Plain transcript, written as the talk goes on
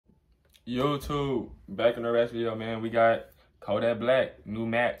YouTube, back in the rest video, man. We got Kodak Black, new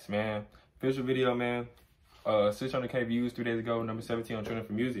mats, man. Official video, man. 600K views 3 days ago, number 17 on trending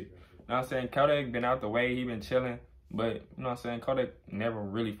for music. You know what I'm saying? Kodak been out the way, he been chilling, but you know what I'm saying? Kodak never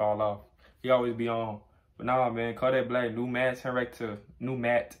really fall off. He always be on. But nah, man, Kodak Black, new mats, new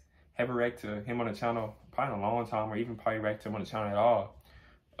mat, haven't react to him on the channel probably in a long time, or even probably react to him on the channel at all.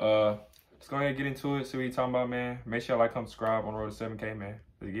 Let's go ahead and get into it, see what he's talking about, man. Make sure y'all like, comment, subscribe on the road to 7K, man.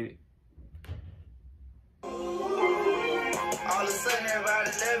 Let's get it. All of a sudden, everybody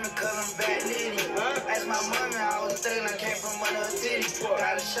left me cause I'm back nitty. Ask my mommy, I was thinking I came from under a city.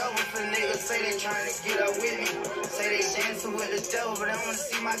 Got a shovel for niggas, say they trying to get up with me. Say they dancing with the devil, but they don't want to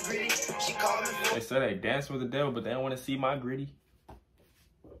see my gritty. She called me for... They say they dancing with the devil, but they don't want to see my gritty.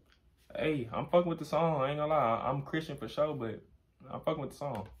 Hey, I'm fucking with the song, I ain't gonna lie. I'm Christian for sure, but I'm fucking with the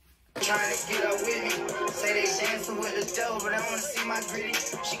song. Trying to get up with me. Say they dancing with the devil, but they don't want to see my gritty.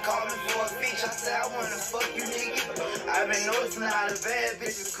 She called me for a feature. I said I want to fuck you, nigga. I've been noticing how the bad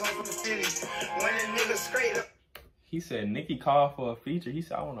bitches come from the city. When the niggas straight up. He said Nicki called for a feature. He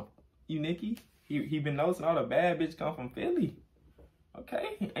said, I want to you, Nicki. He been noticing all the bad bitches come from Philly.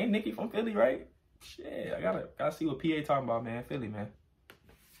 Okay, ain't Nicki from Philly, right? Shit, I gotta see what PA talking about, man. Philly, man.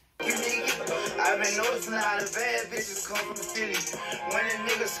 You nigga, I've been noticing how the bad bitches come from the city. When the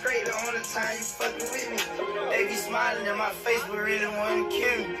niggas straight, the only time you fucking with me. They be smiling in my face, but really want to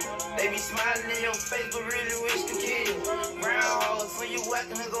kill me. They be smiling in your face, but really wish to kill you. Groundhogs, when you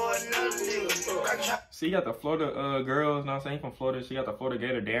whacking to go another nigga. See, you got the Florida girls, know what I'm saying, from Florida. She got the Florida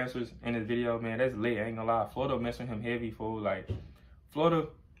Gator dancers in this video, man. That's lit, I ain't gonna lie. Florida mess with him heavy, fool. Like, Florida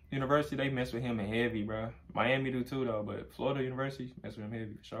University, they mess with him heavy, bro. Miami do too, though, but Florida University mess with him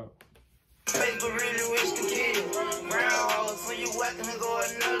heavy, for sure. Face, but really wish to kill you. Groundhogs, when you whacking to go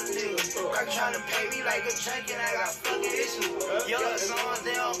another nigga. I'm trying to pay me like a junkie, and I got fucking issues. Young songs,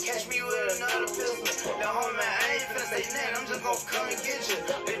 they don't catch me with another pistol. The homie, man, I ain't finna say nothing, I'm just gonna come and get you.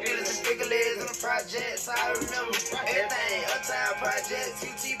 Big dealers and bigger legs in the projects, I remember everything. Uptown projects,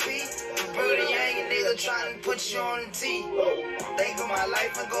 UTP. Brody Yang, nigga trying to put you on the T. Think of my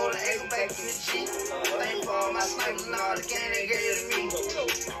life and go to egg back in the G. Thank for all my snipers and all the game they gave to me.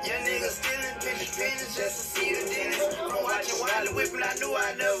 Young niggas stealing pictures, pennies just to see the dentist. I'm watching Wiley whipping, I knew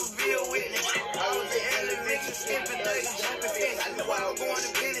I'd never be a witness. I was in elementary, skipping 30, jumping fence. I knew I was going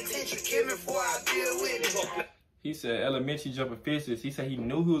to penitentiary, kill me before I be a witness. He said elementary jumping fences. He said he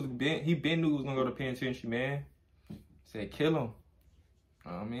knew he been knew he was gonna go to penitentiary, man. Said kill him.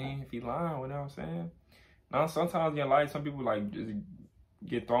 I mean, if he lying, you know what I'm saying? Now sometimes in your life, some people like just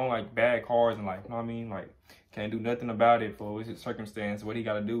get thrown like bad cards and like, you know what I mean? Like can't do nothing about it for his circumstance. What he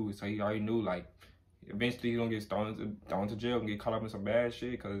gotta do, so he already knew like eventually he's gonna get thrown to jail and get caught up in some bad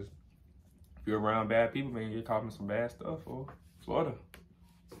shit. Cause if you're around bad people, man, you get caught up in some bad stuff. For Florida.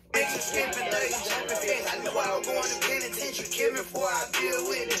 I knew I was going to penitentiary, kill me before I deal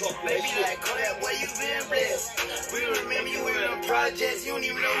with it. Baby, like Kodak, where you been blessed? We remember you in the projects, you don't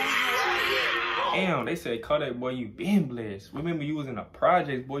even know who you are yet. Damn, they said Kodak, boy, you been blessed. Remember you was in the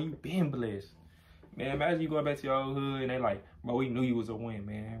projects, boy, you been blessed. Man, imagine you going back to your old hood and they like, bro, we knew you was a win,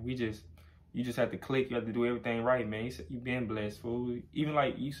 man. You just had to click, you had to do everything right, man. You said you been blessed, fool. Even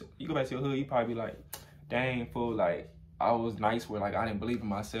like you go back to your hood, you probably be like, dang, fool, like I was nice where like I didn't believe in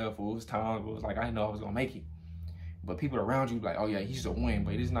myself, or it was times where it was like I didn't know I was gonna make it. But people around you like, oh yeah, he's a win,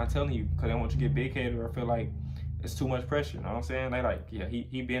 but he's not telling you because they want you to get big headed or feel like it's too much pressure. You know what I'm saying? They like, yeah,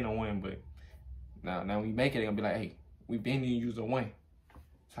 he been a win, but now when you make it, they gonna be like, hey, we been you use a win.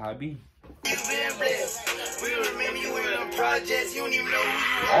 That's how it be. You been blessed. We remember you in the projects, you don't even know who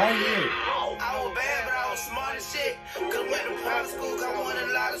you are. Oh yeah. I was bad, but I was smart as shit. Cause went to private school, I won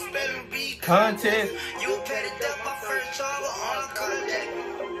a lot of spelling bee contest. You petty duck, my first job on a Kodak.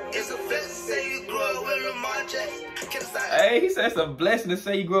 It's a blessing to say you grew up with Lamar Jackson. Hey, he said it's a blessing to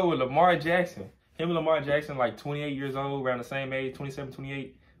say you grew up with Lamar Jackson. Him and Lamar Jackson, like 28 years old, around the same age, 27,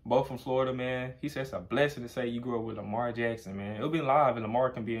 28. Both from Florida, man. He said it's a blessing to say you grew up with Lamar Jackson, man. It'll be live and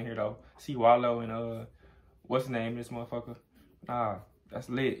Lamar can be in here, though. See Wallow and, what's the name of this motherfucker? Nah, that's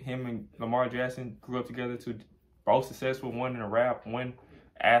lit. Him and Lamar Jackson grew up together to both successful, one in a rap, one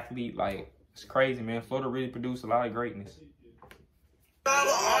athlete. Like, it's crazy, man. Florida really produced a lot of greatness.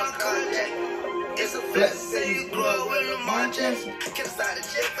 It's a blessing to say you grew up with Lamar Jackson. Get us out of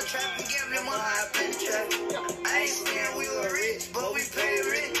jail for trapping, gambling, money, I've been trapping. I ain't saying we were rich, but we paid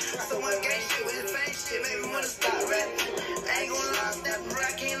rent. So when gang shit with the fake shit, made me wanna stop rapping. I ain't gonna lie, step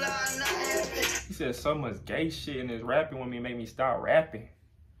right, can't lie, I'm not happy. He said so much gay shit in his rapping when he made me stop rapping.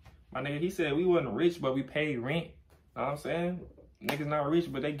 My nigga, he said we wasn't rich, but we paid rent. Know what I'm saying? Niggas not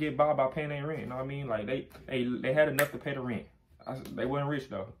rich, but they get by paying their rent. You know what I mean? Like they had enough to pay the rent. They wasn't rich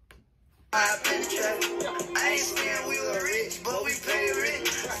though. I've been trapped. I ain't saying we were rich, but we pay rent.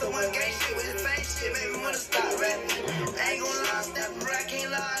 So much gang shit with the fake shit made me wanna stop rapping. I ain't gonna lie, step I can't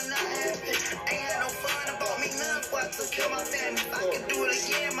lie, I'm not happy. Ain't had no fun about me, none before I took care of my family. If I could do it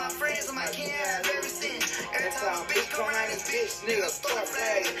again, my friends and my kids have everything. Every time a bitch come around this bitch, niggas start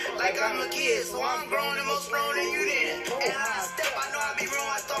flagging like I'm a kid. So I'm grown and more strong than you then. And how I step, I know I be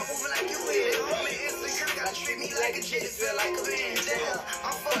wrong, I thought moving like you with it. Homie insecure, gotta treat me like a jet, it feel like a man. Damn,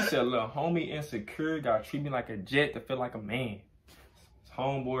 I'm fucked. He said, little homie insecure, gotta treat me like a jet to feel like a man.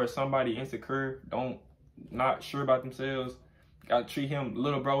 Homeboy or somebody insecure, not sure about themselves, gotta treat him,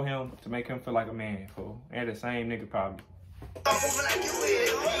 little bro him, to make him feel like a man, fool. And the same nigga probably. I'm moving like you with it.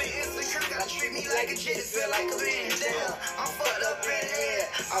 Homie insecure, gotta treat me like a jet, it feel like a man. Damn, I'm fucked up in the head.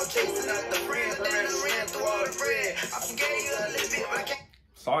 I was chasing out the friends, I ran through all the bread. I forgave you a little bit, but I can't.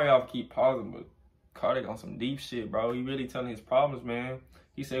 Sorry y'all keep pausing, but Kodak on some deep shit, bro. He really telling his problems, man.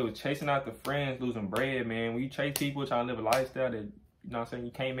 He said he was chasing out the friends, losing bread, man. When you chase people trying to live a lifestyle that, you know what I'm saying,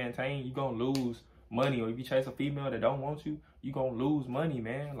 you can't maintain, you gonna lose money. Or if you chase a female that don't want you, you gonna lose money,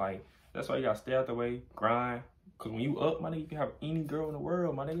 man. Like, that's why you gotta stay out the way, grind. Cause when you up, my nigga, you can have any girl in the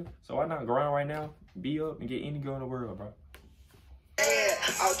world, my nigga. So why not grind right now, be up, and get any girl in the world, bro?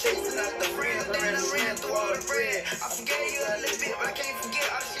 I was chasing out the friends, I ran through all the bread. I forgave you a little bit, but I can't forget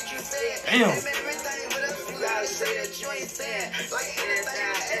all the shit you said. Damn. Everything but us, you gotta say that you ain't saying. Like anything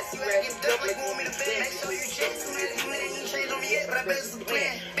I ask you, acting dumb like want me to bend. Make sure you check some of you ain't changed on me yet, but I bet it's a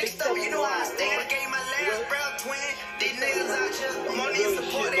plan. Big stuff, you know how I stand. I gave my last breath twin. These niggas out here, money and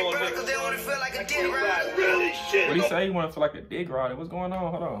support they brother, cause they only feel like a dick rider. What he say? He wanna feel like a dick rider. What's going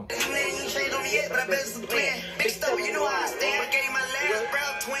on? Hold on. You ain't changed on me yet, but I bet it's a plan. Big stuff, you know how I stand. I gave my last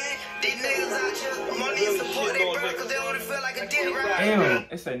breath twin. These niggas out here, money and support they brother, cause they only feel like a dick rider. Damn,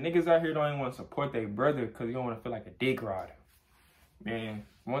 they say niggas out here don't even want to support their brother because you don't want to feel like a dick rider. Man,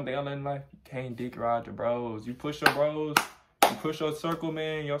 one thing I learned in life, you can't dick ride your bros. You push your bros, you push your circle,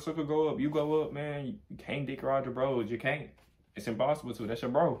 man. Your circle go up, you go up, man. You can't dick ride your bros. You can't. It's impossible to. That's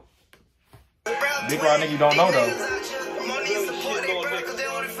your bro. Dick ride nigga you don't know, though. Money and support they brother, cause they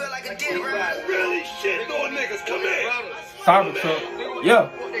only feel like a dick rider. Really shit. Go niggas, come in. Cyber truck. Yeah.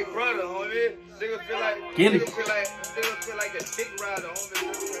 They brother, homie. Niggas feel like Get it. Niggas feel like a dick rider, homie.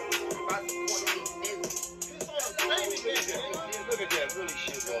 Look at that, really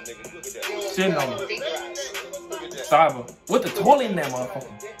shit on niggas. Look at that. Shitting on me. Cyber. With the toilet in that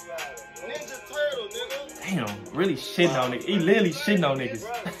motherfucker. Ninja Turtle, nigga. Damn, really shitting on niggas. He literally shitting on niggas.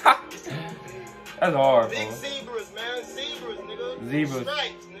 That's hard, bro. Big zebras, man. Zebras, nigga. Zebras.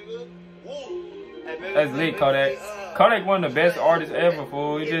 Stripes, nigga. Woo. That's lit, Kodak. Kodak one of the best artists ever,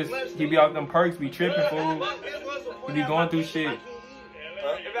 fool. He be out them perks, be tripping, fool. He be going through shit. If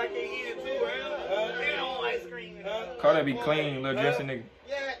I can't eat it too, ice cream. Kodak be clean, little dressing nigga.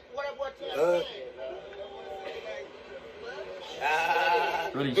 Yeah, what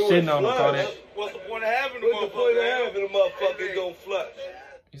Really shitting on him, Kodak. What's the point of having a motherfucker? What's the point of having a motherfucker don't flush?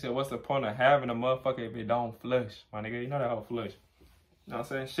 He said, what's the point of having a motherfucker if it don't flush? My nigga, you know that hoe flush. You know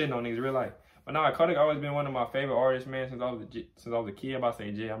what I'm saying? Shitting on niggas real life. But nah, Kodak always been one of my favorite artists, man, since I was a kid. I'm about to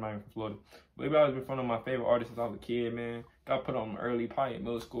say J, I'm not even from Florida. But he always been one of my favorite artists since I was a kid, man. Got put on early, probably in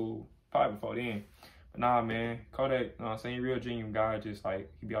middle school, probably before then. But nah, man, Kodak, you know what I'm saying, real genuine guy, just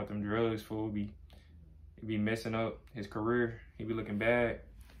like, he be out them drugs, fool. He be messing up his career. He be looking bad.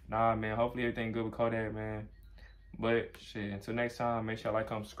 Nah, man, hopefully everything good with Kodak, man. But shit, until next time, make sure y'all like,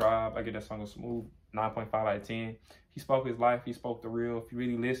 comment, subscribe. I get that song smooth, 9.5 out of 10. He spoke his life, he spoke the real. If you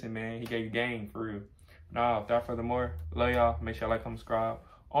really listen, man, he gave you game for real. Nah, without further more, love y'all. Make sure y'all like, comment, subscribe.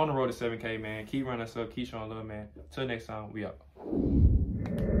 On the road to 7K, man. Keep running us up, keep showing love, man. Till next time, we out.